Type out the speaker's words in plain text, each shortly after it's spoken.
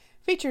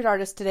Featured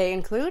artists today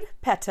include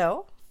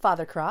Patow,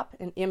 Father Crop,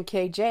 and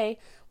M.K.J.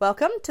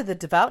 Welcome to the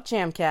Devout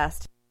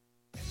Jamcast.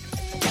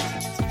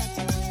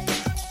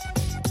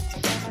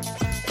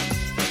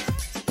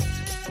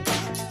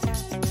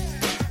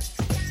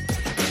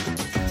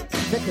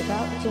 The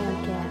Devout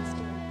Jamcast.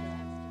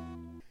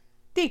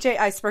 DJ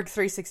Iceberg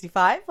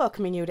 365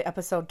 welcoming you to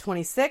episode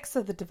 26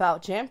 of the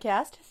Devout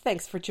Jamcast.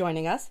 Thanks for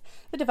joining us.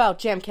 The Devout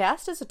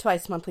Jamcast is a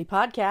twice-monthly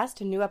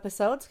podcast, and new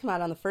episodes come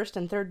out on the first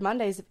and third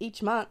Mondays of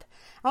each month.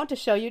 I want to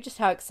show you just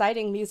how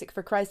exciting music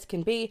for Christ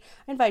can be.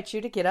 I invite you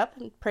to get up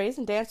and praise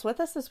and dance with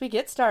us as we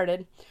get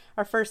started.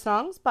 Our first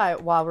song's by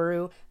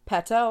Wawaru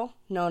Patow,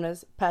 known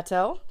as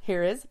Patow.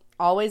 Here is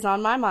Always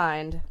on My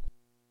Mind.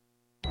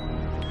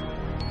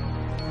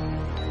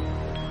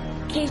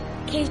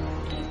 KJ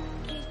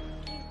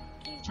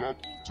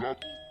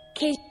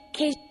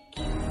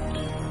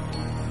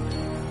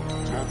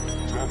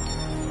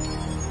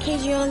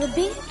on the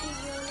beat.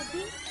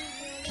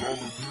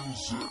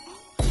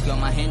 Got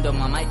my hand on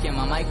my mic and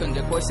my mic on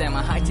the course and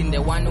my heart in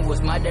the one who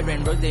was mother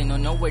and road. They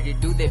don't know where to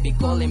do. They be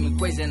calling me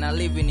crazy and I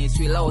live in his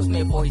will. I was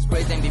made for his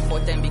praise and before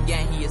time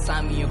began he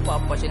assigned me a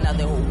pop. Watch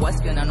another who was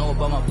gonna know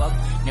about my buck.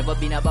 Never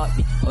been about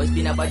me, always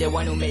been about the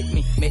one who make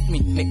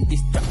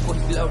this track for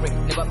his glory.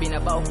 Never been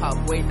about how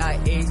great I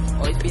is,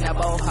 always been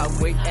about how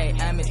great I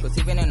am. It's cause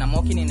even when I'm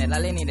walking in the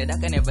lane in the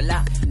dark I never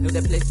lie. Know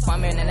the place for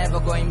me and I never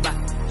going back.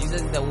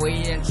 Jesus is the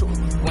way and truth.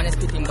 When I'm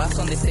spitting bars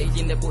on the stage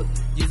in the booth,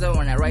 Jesus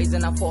when I rise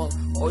and I fall.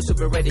 Always to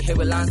be ready, he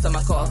will answer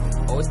my call.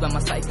 Always by my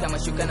side, kama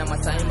shuka na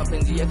masai.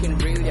 Mapenzi yake ni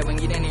real, ya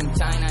wengine ni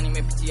mchina.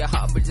 Nimepitia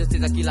heartbreaks za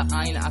kila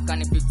aina.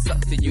 Akani fix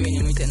up, sijui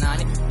nimwite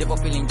nani. Devil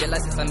feeling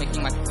jealous, is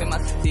making my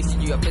famous. Sisi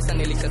juu ya pesa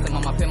nilishasema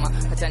mapema.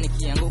 Hata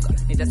nikianguka,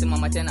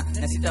 nitasimama tena.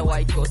 Na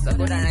sitawahi kosa.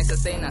 God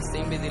anaisasena,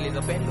 simbi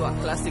zilizopendwa.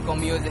 Classical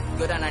music,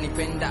 God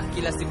ananipenda.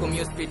 Kila siku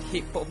music,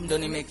 hip hop. Ndo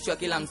ni make sure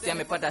kila msee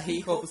amepata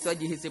hip hop.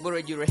 Usijihisi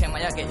bure juu rehema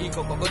yake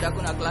iko. Kwa God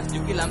hakuna class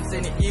juu kila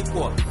msee ni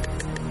equal.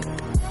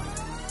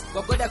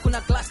 Kwa God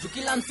hakuna class juu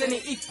kila msee ni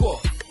equal.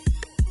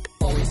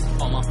 Always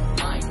on my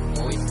mind,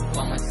 always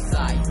by my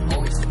side.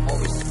 Always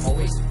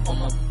on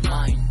my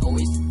mind,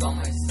 always by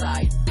my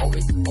side.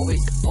 Always on my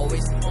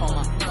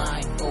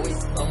mind,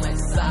 always by my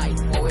side.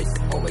 Always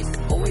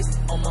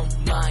on my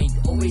mind,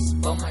 always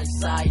by my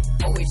side.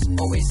 Always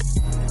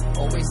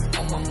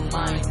on my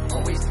mind,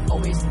 always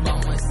by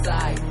my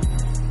side.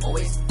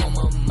 Always on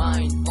my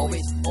mind,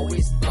 always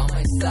by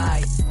my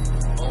side.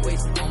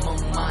 Always on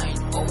my mind,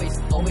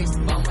 always by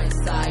my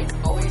side.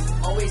 Always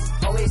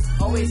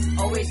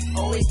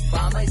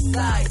by my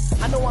side.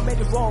 I know I made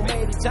it wrong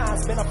many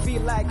times, man. I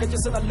feel like I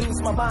just wanna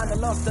lose my mind. I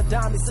lost the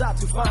dime, it's hard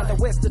to find. I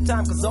waste the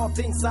time, cause all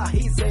things are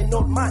his and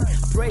not mine. I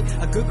pray,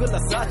 I Google, I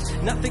search.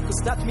 Nothing could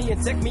stop me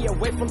and take me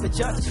away from the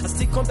judge. I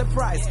stick on the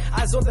prize,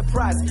 eyes on the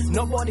prize.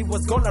 Nobody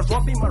was gonna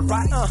rob me my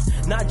right.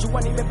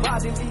 Najua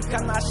nimebadilika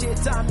na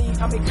shetani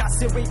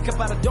amekasirika,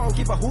 but I don't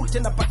give a hoot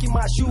and I pack in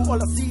my shoe.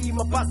 All I see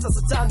my pasta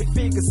satanic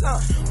figures.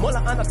 Mola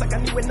anataka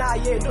niwe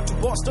naye, not to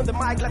boast on the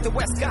mic like the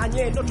West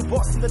Kanye, not to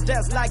boast in the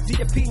desk like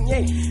the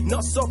opinion.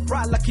 Not so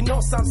proud like you know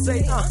some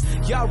say.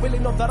 Y'all really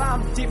know that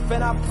I'm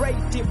different. I pray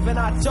different,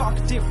 I talk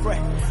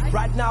different.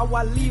 Right now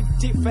I live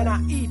different, I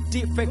eat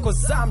different,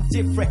 cause I'm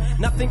different.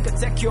 Nothing can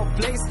take your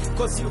place,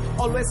 cause you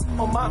always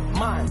on my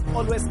mind,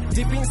 always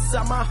deep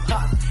inside my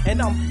heart.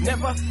 And I'm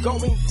never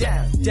going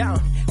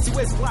down.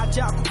 Siwezi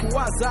wacha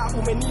kukuwaza,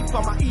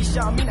 umenipa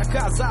maisha, mina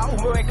kaza,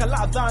 umeweka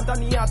ladha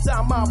ndani ya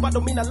tamaa,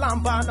 bado mina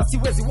lamba na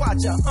siwezi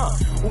wacha.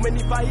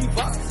 Umenipa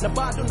iva, na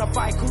bado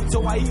nafai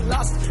kutoa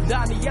ilas,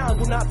 ndani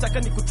yangu nataka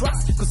ni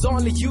kutrust, cause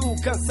only you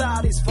can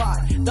satisfy.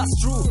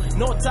 That's true,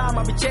 no time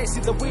I'll be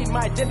chasing the wind,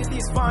 my identity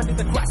is found in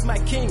the Christ my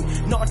King.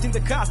 Not in the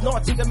cars,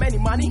 not in the many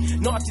money,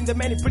 not in the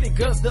many pretty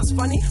girls, that's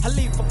funny. I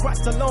live for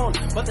Christ alone,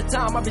 by the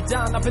time I'll be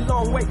done, I'll be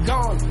long way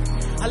gone.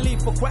 I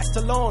live for Christ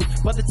alone,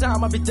 by the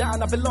time I'll be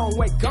done, I'll be long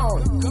way gone.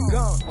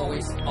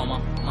 Always on my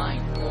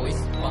mind, always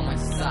by my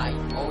side.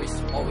 Always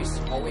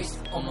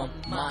on my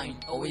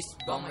mind, always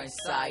by my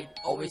side.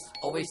 Always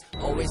on my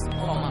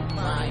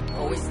mind,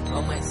 always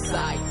by my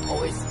side.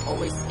 Always on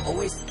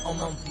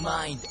my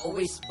mind,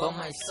 always by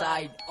my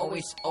side.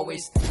 Always on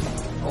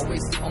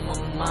my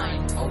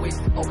mind, always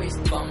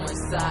by my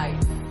side.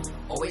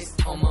 Always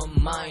on my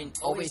mind,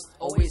 always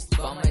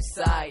by my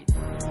side.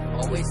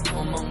 Always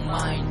on my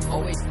mind,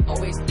 always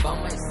by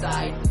my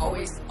side.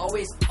 Always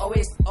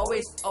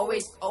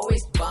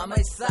by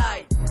my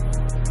side.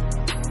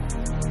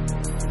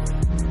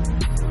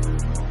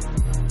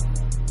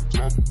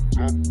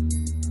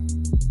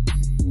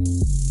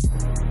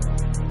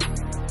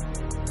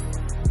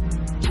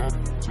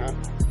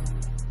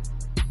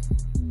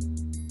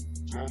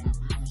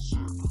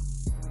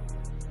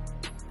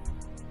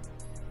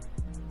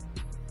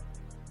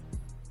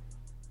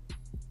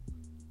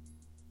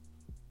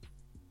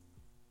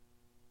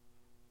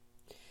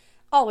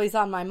 Always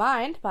on My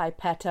Mind by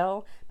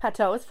Patow.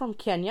 Patow is from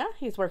Kenya.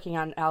 He's working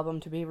on an album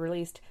to be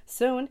released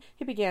soon.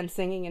 He began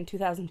singing in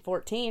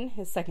 2014.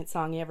 His second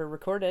song he ever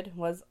recorded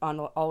was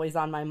Always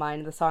on My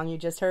Mind, the song you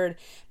just heard.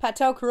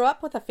 Patow grew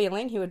up with a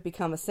feeling he would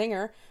become a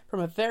singer.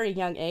 From a very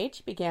young age,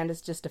 it began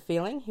as just a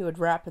feeling. He would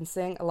rap and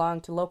sing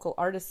along to local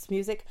artists'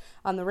 music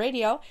on the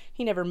radio.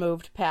 He never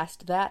moved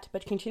past that,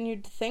 but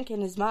continued to think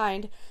in his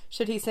mind,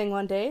 should he sing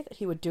one day, that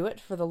he would do it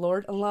for the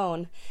Lord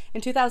alone.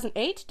 In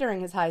 2008,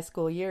 during his high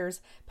school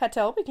years,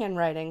 Patow began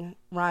writing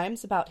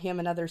rhymes about him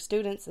and other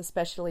students,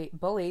 especially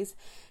bullies.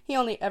 He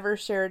only ever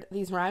shared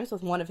these rhymes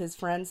with one of his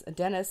friends,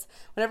 Dennis.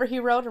 Whenever he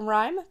wrote a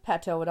rhyme,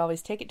 Patow would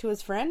always take it to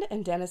his friend,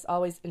 and Dennis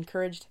always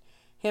encouraged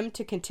him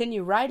to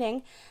continue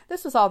writing.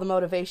 This was all the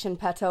motivation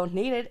Patow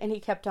needed, and he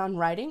kept on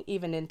writing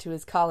even into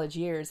his college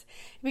years.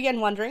 He began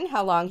wondering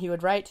how long he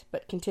would write,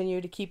 but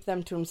continued to keep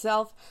them to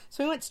himself,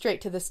 so he went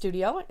straight to the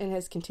studio and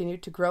has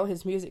continued to grow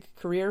his music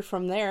career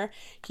from there.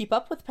 Keep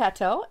up with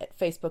Patow at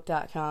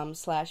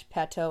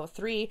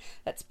facebook.com/Patow3.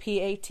 That's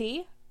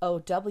Patow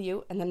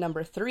and the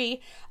number 3.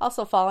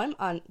 Also follow him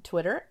on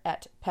Twitter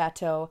at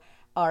Patow,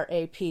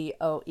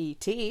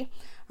 Rapoet.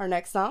 Our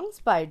next song's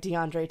by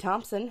DeAndre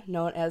Thompson,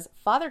 known as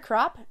Father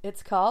Crop.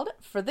 It's called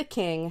For the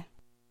King.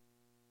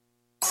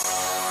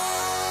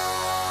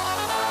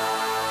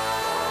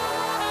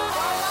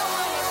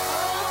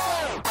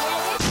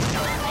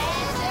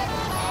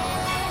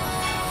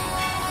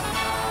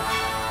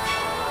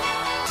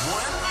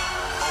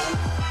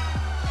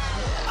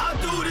 I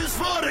do this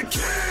for the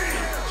king.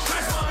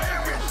 That's my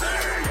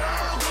everything.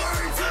 All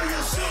glory to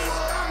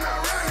Yeshua. I'm not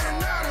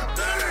running out of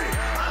things.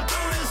 I do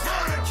this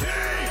for the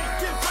king.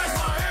 Give Christ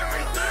my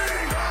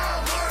everything.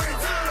 All glory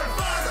to the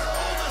Father,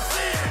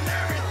 overseeing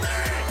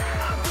everything.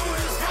 I do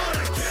this for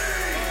the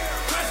king.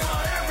 Christ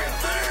my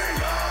everything.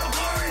 All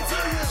glory to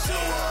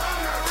Yeshua.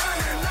 I'm not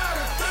running out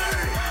of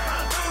things. I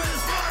do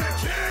this for the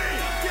king.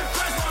 Give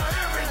Christ my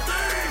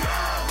everything.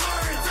 All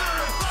glory to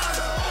the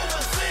Father,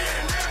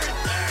 overseeing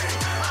everything.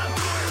 I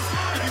do this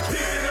for the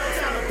king.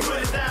 Time to put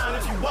it down.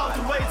 If you walked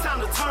away,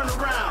 time to turn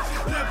around.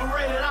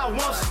 Liberated, I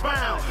once was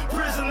bound.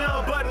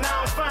 Prisoner, but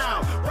now I'm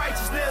found.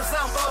 Righteousness,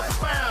 I'm up and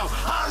found.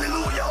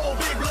 Hallelujah, old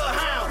big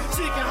bloodhound.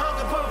 Seeking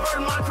hunger,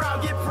 perverting my crown.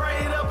 Get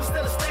prayed up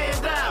instead of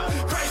staying down.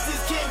 Christ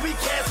is king, we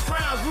cast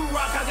crowns. Roo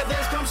rock,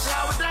 Haggadah, come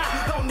shower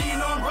down. Don't need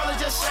no umbrella,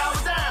 just shower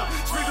down.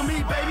 Sprinkle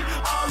me, baby,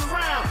 all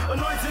around.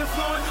 Anointing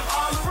flowing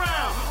all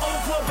around.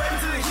 Overflow, baby,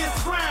 till it hits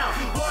the ground.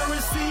 Water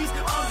and seas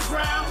on the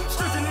ground.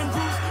 Strengthening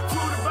roots,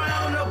 through the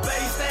bound. A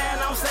bass stand,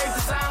 I'm safe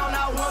to sound.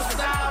 I once was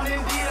down,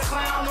 indeed a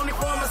clown. Only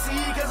for my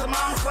seed, cause I'm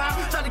on a clown.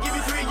 Tried to give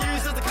you 3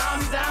 years just to calm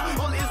me down.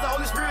 Only it's the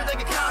Holy Spirit that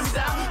can calm me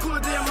down. Cooler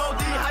than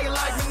MOD, how you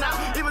like me now?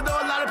 Even though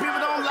a lot of people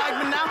don't like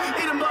me now.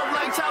 Eat them up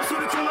like chops, who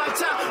the cream like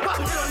chop. Pop,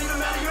 it don't even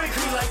matter, you ain't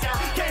clean like I.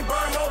 Can't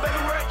burn more,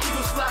 baby, where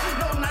eagles fly.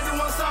 No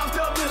 91 songs,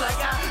 feel me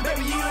like I.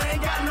 Baby, you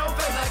ain't got no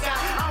face like I.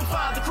 I'm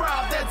Father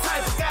Crop, that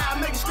type of guy.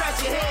 Make you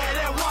scratch your head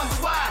and wonder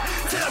why.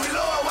 Tell me,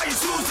 Lord, why you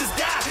choose this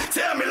guy?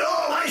 Tell me,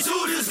 Lord, why you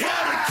choose this guy?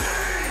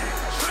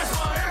 That's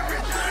my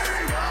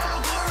everything.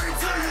 All glory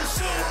to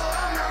Yeshua.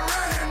 I'm not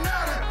running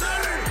out of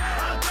things. I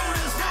do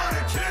this for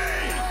the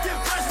king. Give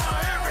Christ my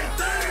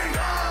everything.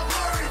 All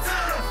glory to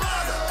the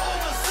Father,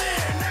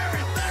 overseeing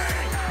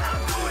everything. I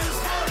do this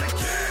for the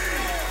king.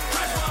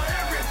 Christ my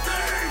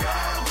everything.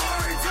 All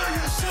glory to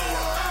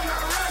Yeshua. I'm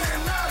not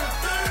running out of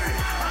things.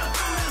 I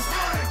do this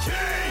for the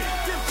king.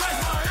 Give Christ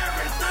my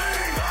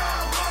everything.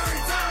 All glory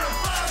to the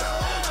Father,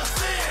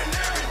 overseeing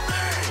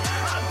everything.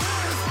 I do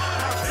this for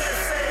the king.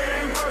 Say it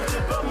ain't worth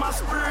it, but my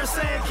spirit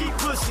saying keep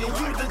pushing. You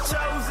the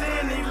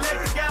chosen,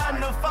 elect God,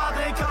 and the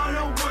Father ain't call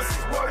no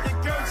wussies. Word to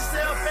gird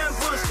yourself and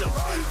push them.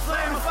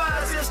 Flame of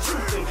fire, just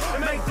truthing.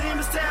 And make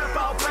demons tap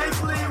out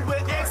painfully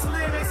with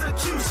excellent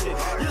execution.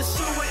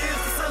 Yeshua is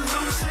the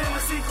solution.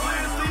 To see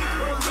clearly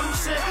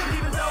pollution.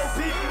 Even though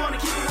people want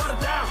to keep the water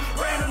down.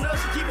 Rain on us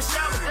and keep it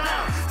showered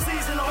down.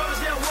 Season the harvest,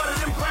 yeah, water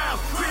them ground.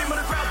 Cream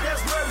of the crop, that's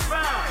where we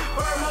found.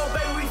 Burn more,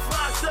 baby, we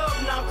flocked up.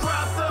 Now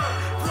cropped up,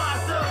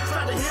 flocked up.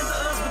 Tried to hinder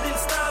us, but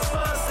didn't stop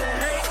us. And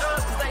hate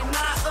us, cause they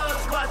not us.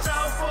 Watch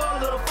out for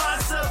little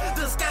foxes.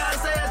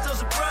 Disguise as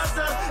just a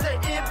brother. They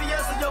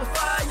envious of your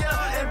fire.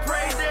 And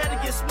pray that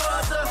it gets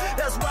smothered.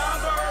 That's why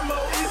I'm burn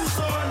more evil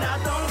son. I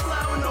don't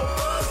fly with no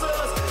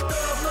buzzers.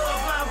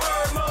 Love, my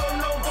word, more,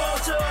 no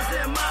vultures.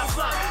 And my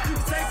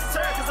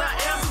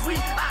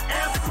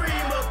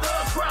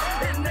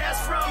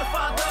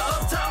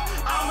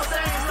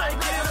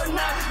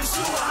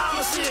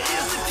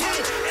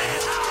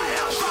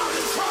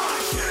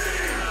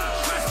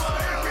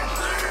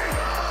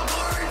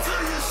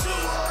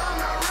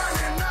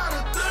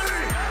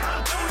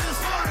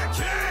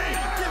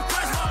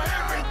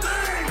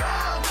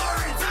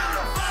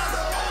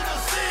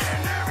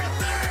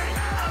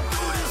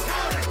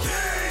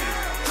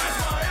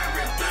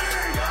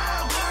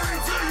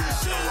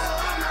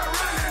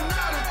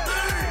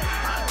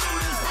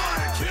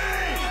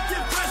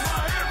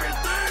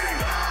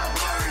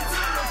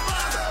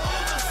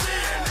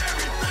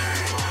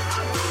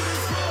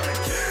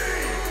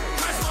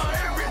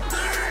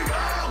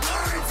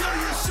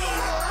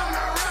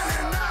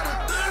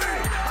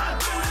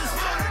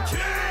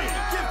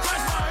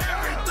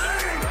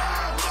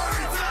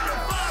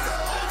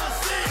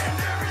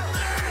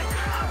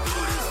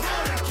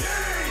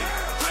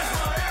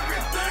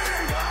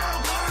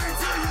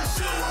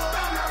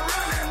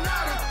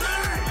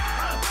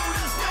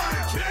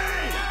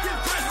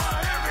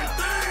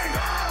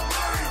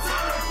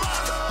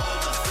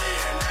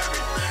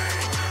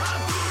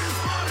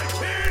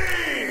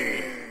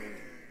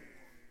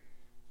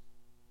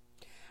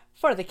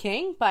For the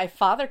King by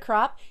Father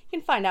Crop. You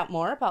can find out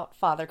more about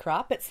Father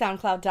Crop at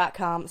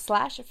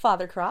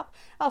soundcloud.com/fathercrop.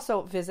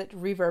 Also visit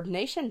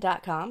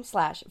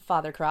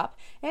reverbnation.com/fathercrop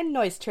and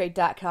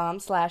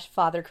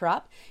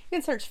noisetrade.com/fathercrop. You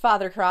can search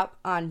Father Crop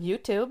on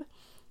YouTube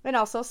and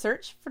also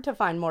search to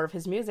find more of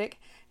his music.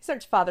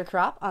 Search Father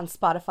Crop on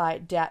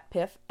Spotify,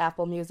 DatPiff,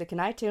 Apple Music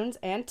and iTunes,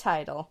 and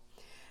Tidal.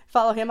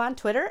 Follow him on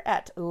Twitter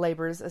at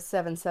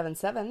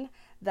Labors777.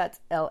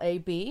 That's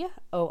LABORERZ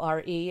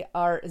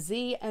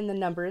and the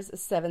numbers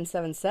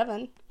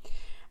 777.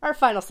 Our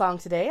final song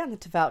today on the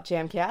Devout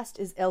Jamcast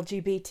is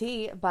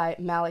LGBT by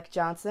Malik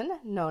Johnson,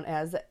 known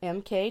as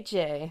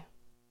M.K.J.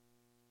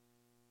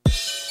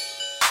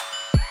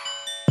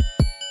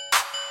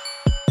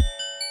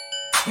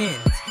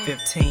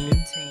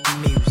 10-15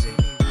 music.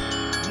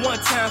 One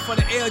time for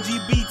the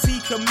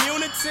LGBT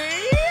community.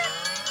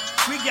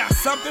 We got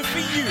something for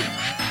you.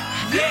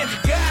 Let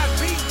God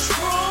be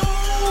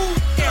true.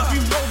 Every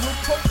word will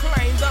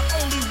proclaim the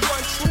only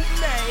one true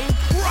name,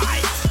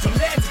 Christ.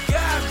 Let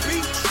God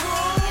be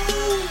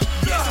true.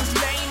 Yes, his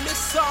name is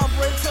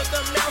sovereign. To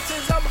the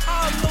mountains I'm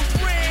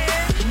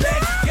hollering.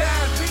 Let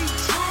God be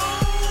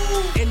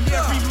true. And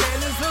every man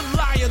is a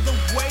liar. The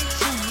way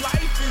true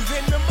life is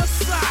in the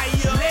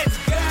Messiah. Let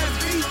God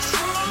be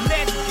true.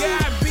 Let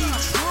God be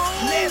true.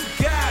 Let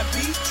God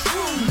be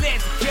true.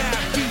 Let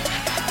God be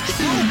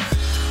true.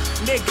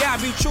 Let God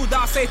be truth,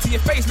 I'll say to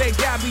your face, let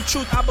God be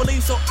truth. I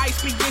believe so, I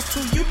speak this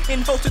to you.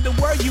 And host of the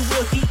world, you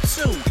will eat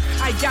too.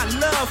 I got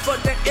love for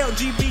the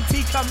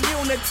LGBT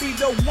community.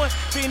 The one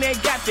thing they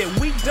got that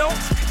we don't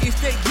is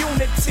their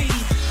unity.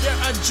 Their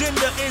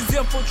agenda is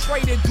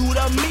infiltrated through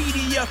the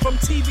media. From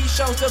TV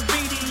shows to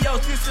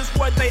videos, this is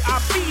what they are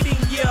feeding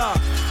ya.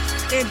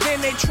 And then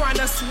they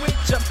tryna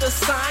switch up the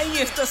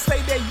science to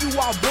say that you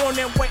are born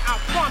that way. I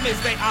promise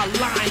they are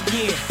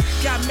lying.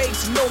 God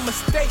makes no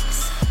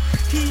mistakes.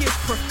 He is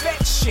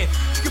perfection.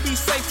 You can be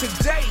safe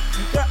today.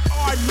 There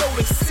are no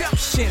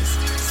exceptions.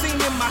 Seen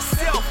in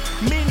myself,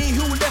 many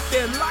who left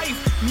their life,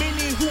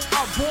 many who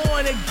are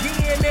born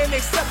again and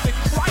accepted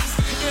Christ.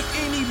 If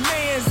any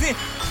man's in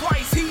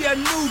Christ, he a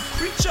new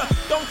creature.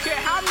 Don't care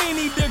how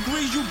many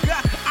degrees you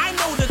got. I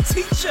know the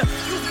teacher.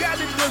 You got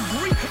a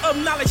degree of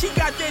knowledge. He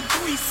got that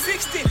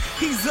 360.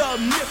 He's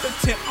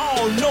omnipotent,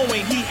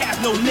 all-knowing. He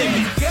has no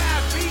limit.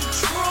 God be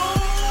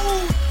true.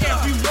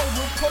 Every word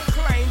will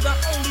proclaim the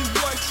only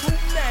one true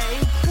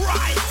name,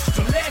 Christ.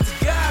 Let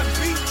God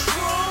be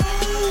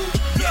true.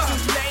 Yes,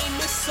 his name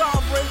is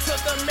sovereign. To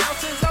the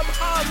mountains I'm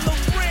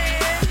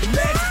hollering.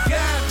 Let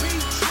God be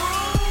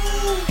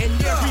true. And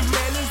every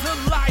man is a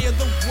liar.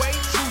 The way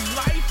true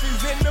life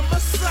is in the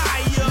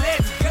Messiah.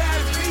 Let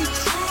God be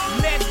true.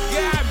 Let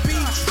God be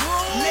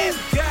true. Let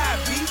God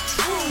be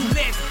true.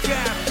 Let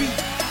God be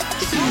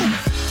true.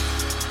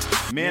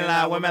 Men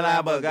lie, women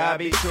lie, but God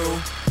be true.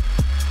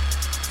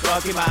 So I'll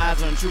keep my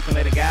eyes on the truth and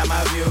let it guide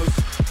my views.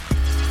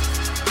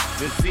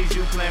 The seeds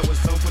you plant will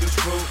soon produce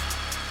fruit.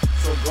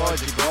 So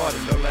guard your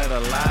garden, don't let a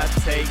lie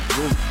take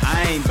root.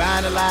 I ain't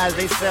buying the lies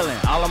they selling,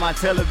 all on my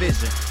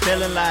television.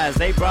 Telling lies,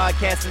 they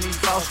broadcasting these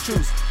false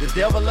truths. The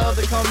devil loves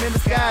to come in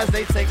disguise.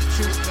 They take the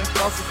truth and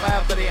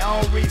falsify for their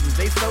own reasons.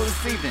 They so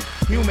deceiving.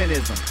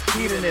 Humanism,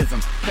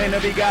 hedonism, claim to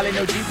be godly,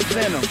 no Jesus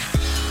in them.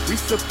 We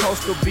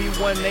supposed to be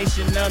one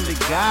nation under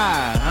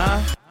God,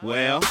 huh?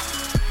 Well,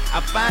 I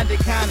find it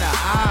kinda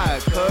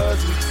odd,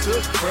 cause we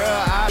took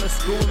prayer out of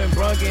school and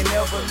brung in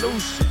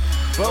evolution.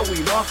 But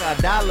we mark our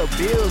dollar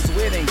bills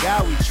with and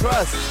God we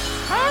trust.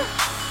 Huh?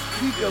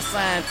 Keep your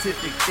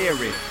scientific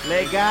theory.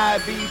 Let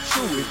God be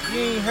true. If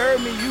you ain't heard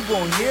me, you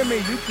gon' hear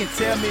me. You can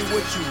tell me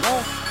what you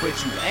want, but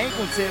you ain't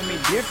gon' tell me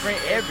different.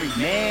 Every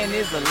man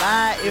is a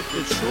lie if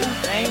the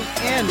truth ain't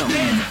in them.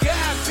 Let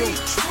God be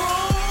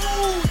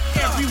true.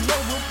 Every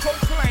word will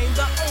proclaim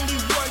the only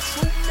one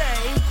true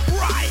name,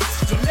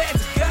 Christ. Let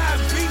God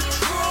be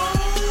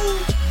true.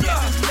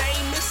 Yes, his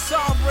name is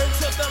sovereign.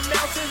 To the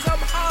mountains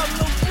I'm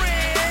hollering.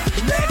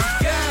 Let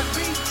God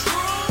be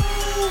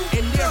true.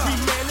 And every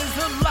man is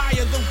a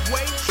liar. The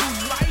way true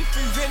life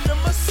is in the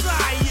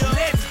Messiah.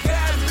 Let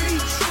God be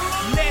true.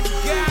 Let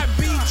God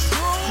be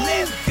true.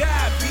 Let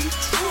God be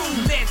true.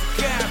 Let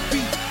God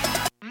be.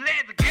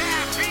 Let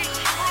God be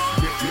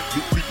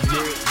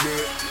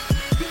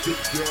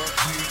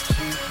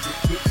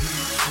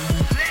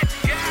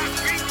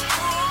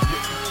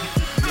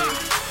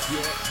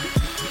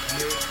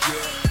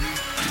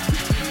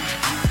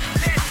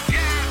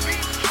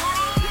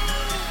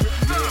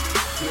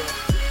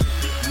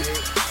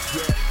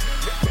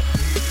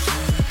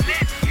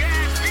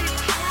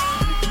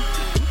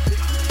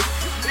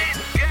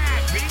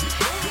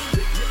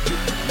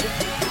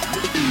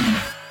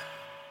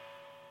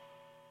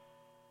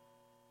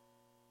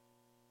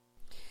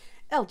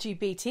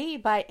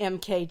LGBT by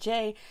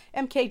M.K.J.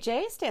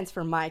 M.K.J. stands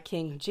for My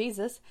King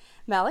Jesus.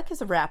 Malik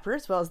is a rapper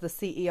as well as the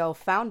CEO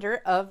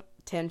founder of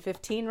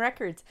 1015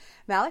 Records.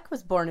 Malik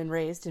was born and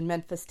raised in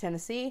Memphis,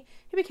 Tennessee.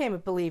 He became a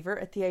believer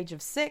at the age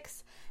of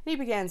 6, and he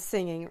began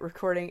singing,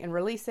 recording, and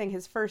releasing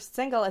his first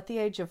single at the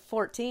age of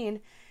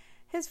 14.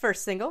 His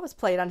first single was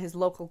played on his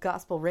local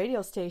gospel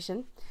radio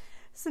station.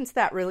 Since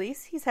that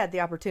release, he's had the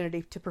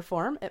opportunity to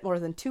perform at more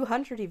than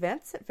 200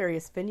 events at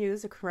various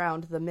venues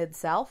around the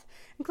Mid-South,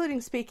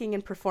 including speaking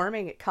and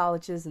performing at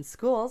colleges and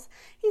schools.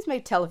 He's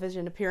made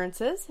television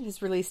appearances and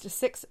has released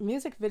 6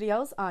 music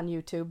videos on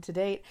YouTube to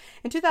date.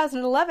 In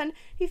 2011,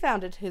 he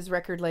founded his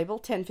record label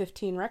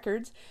 1015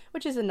 Records,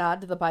 which is a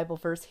nod to the Bible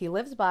verse he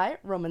lives by,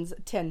 Romans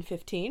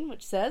 10:15,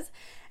 which says,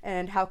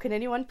 "And how can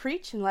anyone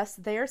preach unless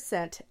they are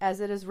sent? As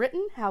it is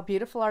written, how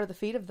beautiful are the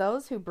feet of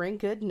those who bring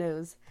good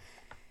news."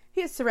 He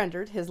has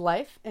surrendered his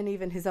life and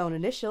even his own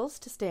initials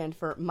to stand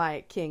for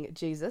My King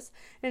Jesus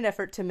in an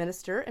effort to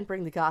minister and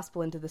bring the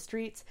gospel into the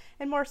streets,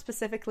 and more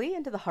specifically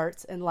into the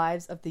hearts and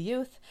lives of the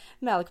youth.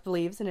 Malik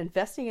believes in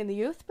investing in the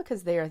youth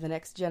because they are the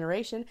next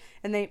generation,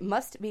 and they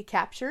must be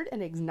captured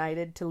and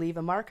ignited to leave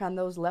a mark on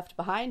those left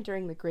behind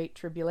during the Great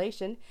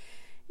Tribulation.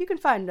 You can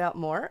find out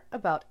more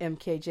about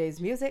M.K.J's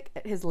music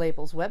at his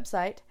label's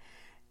website,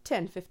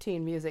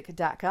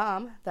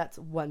 1015music.com. That's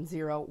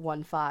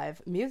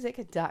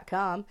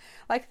 1015music.com.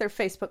 Like their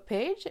Facebook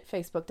page at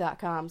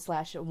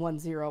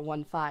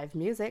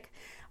facebook.com/1015music.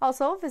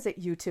 Also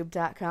visit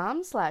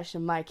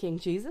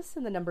youtube.com/mykingjesus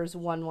and the numbers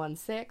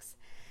 116.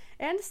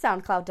 And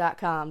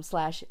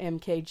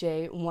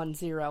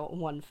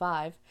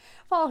soundcloud.com/mkj1015.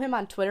 Follow him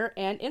on Twitter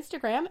and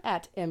Instagram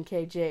at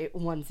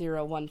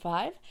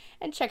mkj1015,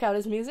 and check out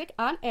his music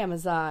on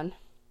Amazon.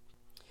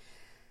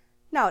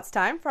 Now it's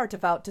time for our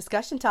Devout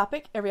discussion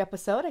topic. Every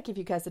episode, I give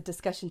you guys a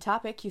discussion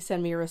topic. You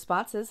send me your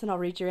responses, and I'll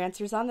read your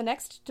answers on the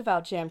next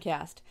Devout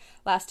Jamcast.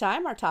 Last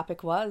time, our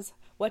topic was,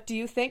 what do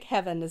you think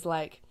heaven is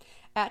like?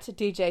 At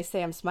DJ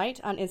Sam Smite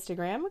on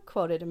Instagram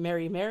quoted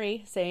Mary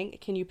Mary saying,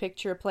 "Can you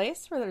picture a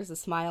place where there's a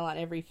smile on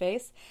every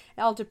face?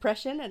 All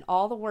depression and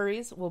all the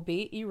worries will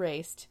be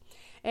erased."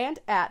 And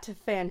at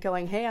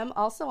Fangoingham,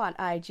 also on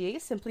IG,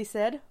 simply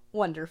said,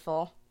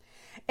 "Wonderful."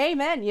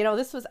 Amen. You know,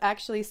 this was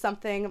actually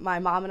something my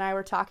mom and I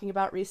were talking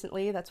about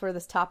recently. That's where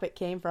this topic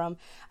came from.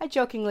 I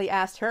jokingly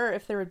asked her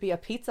if there would be a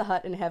Pizza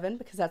Hut in heaven,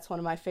 because that's one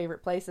of my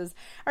favorite places.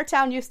 Our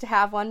town used to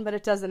have one, but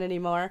it doesn't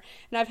anymore.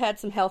 And I've had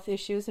some health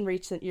issues in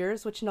recent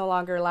years, which no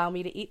longer allow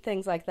me to eat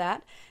things like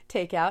that.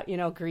 Takeout, you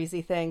know,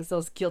 greasy things,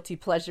 those guilty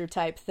pleasure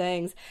type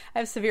things. I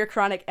have severe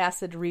chronic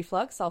acid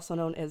reflux, also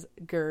known as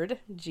GERD,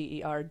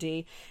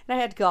 G-E-R-D. And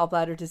I had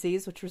gallbladder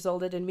disease, which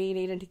resulted in me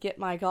needing to get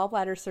my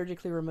gallbladder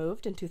surgically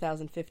removed in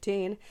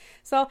 2015.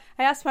 So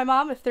I asked my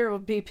mom if there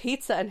would be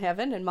pizza in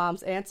heaven, and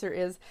Mom's answer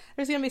is,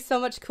 there's going to be so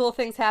much cool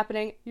things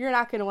happening, you're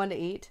not going to want to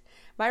eat.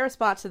 My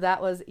response to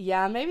that was,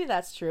 yeah, maybe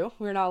that's true.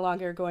 We're no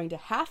longer going to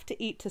have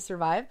to eat to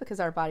survive because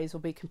our bodies will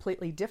be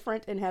completely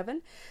different in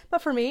heaven.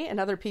 But for me and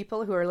other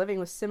people who are living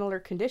with similar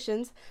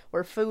conditions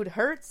where food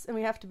hurts and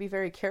we have to be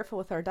very careful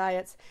with our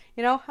diets,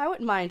 you know, I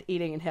wouldn't mind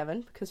eating in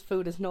heaven because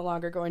food is no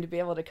longer going to be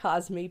able to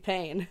cause me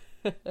pain.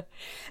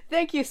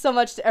 Thank you so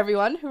much to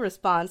everyone who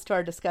responds to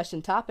our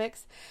discussion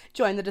topics.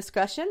 Join the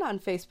discussion on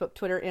Facebook,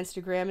 Twitter,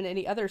 Instagram, and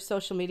any other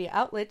social media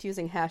outlet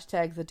using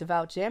hashtag the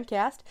Devout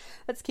Jamcast.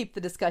 Let's keep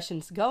the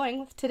discussions going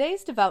with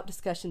today's Devout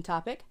discussion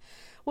topic.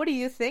 What do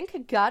you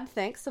think God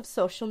thinks of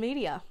social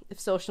media? If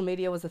social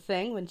media was a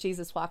thing when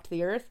Jesus walked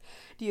the earth,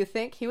 do you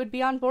think he would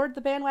be on board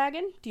the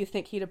bandwagon? Do you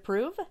think he'd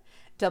approve?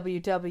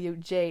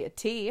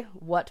 WWJT,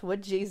 what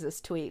would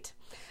Jesus tweet?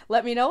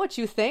 Let me know what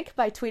you think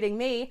by tweeting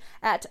me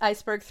at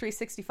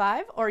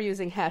iceberg365 or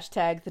using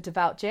hashtag the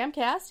Devout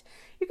Jamcast.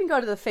 You can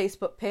go to the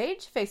Facebook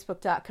page,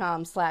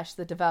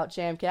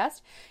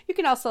 facebook.com/thedevoutjamcast. You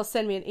can also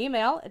send me an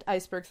email at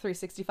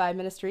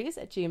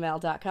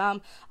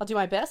iceberg365ministries@gmail.com. I'll do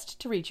my best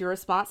to read your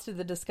response to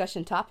the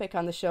discussion topic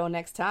on the show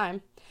next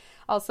time.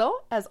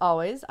 Also, as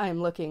always, I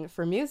am looking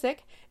for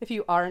music. If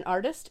you are an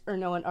artist or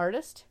know an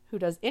artist who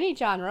does any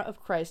genre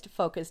of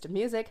Christ-focused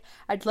music,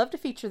 I'd love to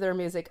feature their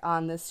music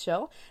on this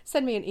show.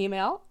 Send me an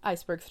email,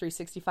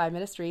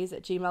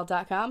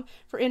 iceberg365ministries@gmail.com,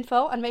 for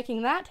info on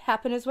making that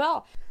happen as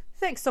well.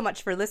 Thanks so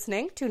much for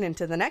listening. Tune in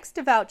to the next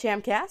Devout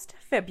Jamcast,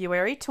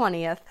 February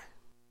 20th.